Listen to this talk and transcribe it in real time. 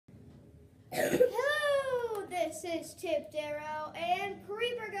Hello, this is Tip Darrow and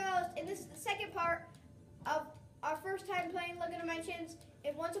Creeper Ghost, and this is the second part of our first time playing Look at Dimensions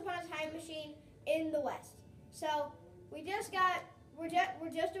in Once Upon a Time Machine in the West. So we're just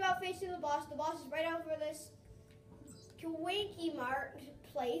about facing the boss. The boss is right over this Kawinky Mart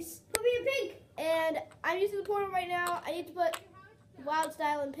place. Put me in pink. And I'm using the portal right now. I need to put Wild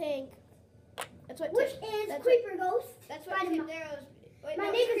Style in pink. That's what. Which is Creeper Ghost. That's what Tip Darrow's. Wait, my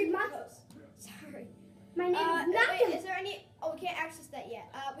no, name is Creeper Max. Ghost. Sorry. My name is Max. Wait, is there any? Oh, we can't access that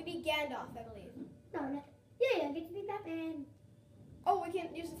yet. We need Gandalf, I believe. No. Yeah, get to be Batman. Oh, we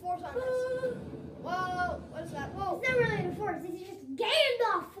can use the Force on this. Whoa, what is that? Whoa. It's not really the Force. It's just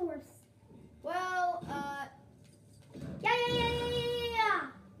Gandalf Force. Well,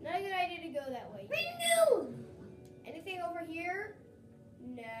 Yeah. not a good idea to go that way. Renew. Anything over here?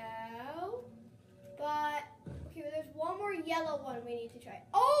 No. But okay, well, there's one more yellow one we need to try.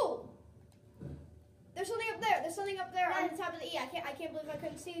 Oh! There's something up there. There's something up there on the top of the E. I can't believe I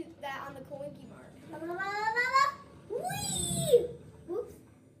couldn't see that on the Kawinky Mart. Whee! Whoops.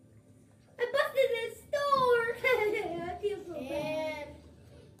 I busted this store. I feel so bad.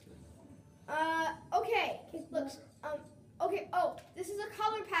 And okay. Looks okay, oh, this is a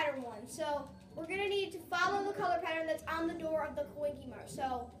color pattern one. So we're gonna need to follow the color pattern that's on the door of the Kawinky Mart.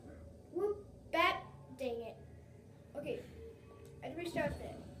 So whoop, dang it. Okay. I have to restart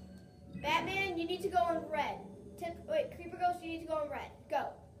it. Batman, you need to go in red. Creeper Ghost, you need to go in red.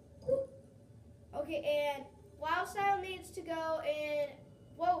 Go. Okay, and Wild Style needs to go in,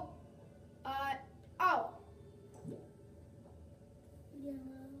 whoa, oh. Yellow.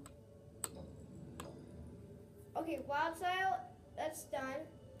 Okay, Wild Style, that's done.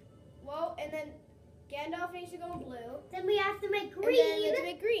 Whoa, and then Gandalf needs to go in blue. Then we have to make green. And then we have to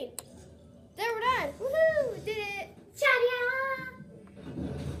make green. There, we're done. Woohoo, we did it. Cha-da!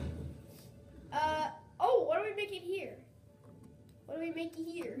 Oh, what are we making here? What are we making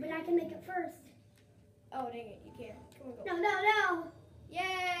here? But I can make it first. Oh, dang it, you can't. Come on, go. No.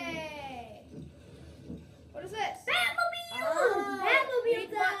 Yay! What is this? Batmobile! Oh, Batmobile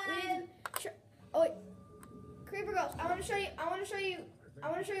time! Oh wait, Creeper Ghost. I want to show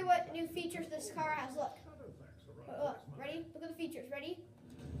you what new features this car has. Look. Look. Ready? Look at the features. Ready?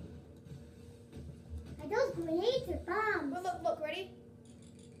 Are those grenades or bombs? Look. Ready?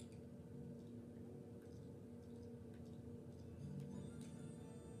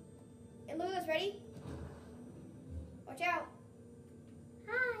 And look at this. Ready? Watch out.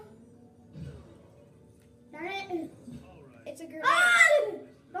 Hi. Darn it. It's a grenade. Ah!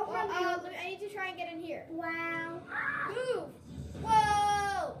 Don't run me. I need to try and get in here. Wow. Move!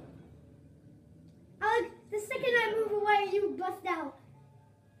 Whoa! The second I move away, you bust out.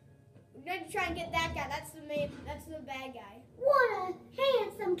 We need to try and get that guy. That's the bad guy. What a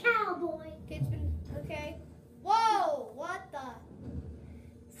handsome cowboy. Okay. Whoa! What the?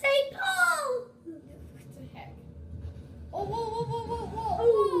 St. Paul! What the heck? Oh,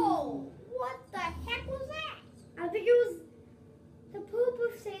 whoa! What the heck was that? I think it was the poop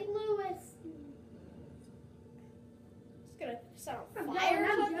of St. Louis. It's gonna set on I'm fire or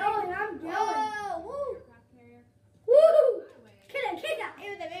going. something. Whoa! Woo! Woo! Kill it.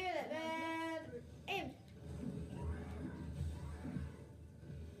 Aim that, man. Aim.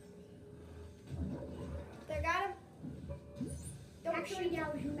 There, got him. Don't Actually, shoot.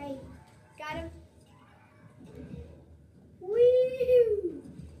 that was your mate. Got him. Woo!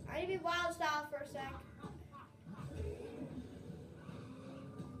 I need to be Wild Style for a sec.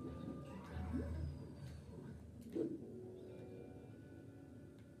 Do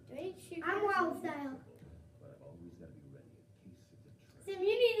I need to shoot? I'm you? Wild Style. But I've always got to be ready in case of the Sim, you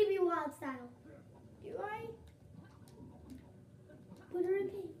need to be Wild Style. Do I? Put her in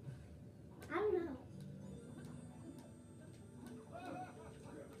pink. I don't know.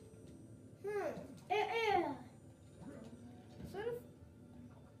 Sort of.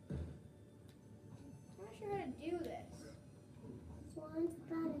 I'm not sure how to do this. Once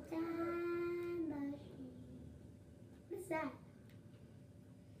upon a time machine. What's that?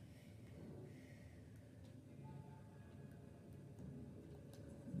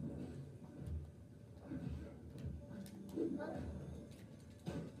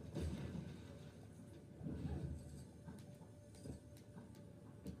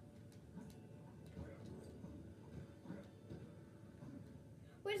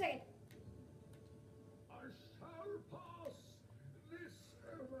 Wait a second. I shall pass this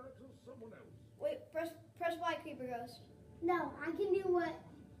over to someone else. Wait, press Y, Creeper Ghost. No, I can do what.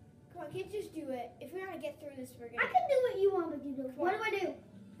 Come on, can't you just do it? If we want to get through this, we're I gonna. can do what you want me to do. What do I do?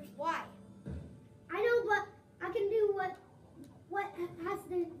 Press Y. I know, but I can do what has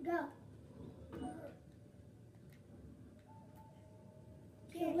to go.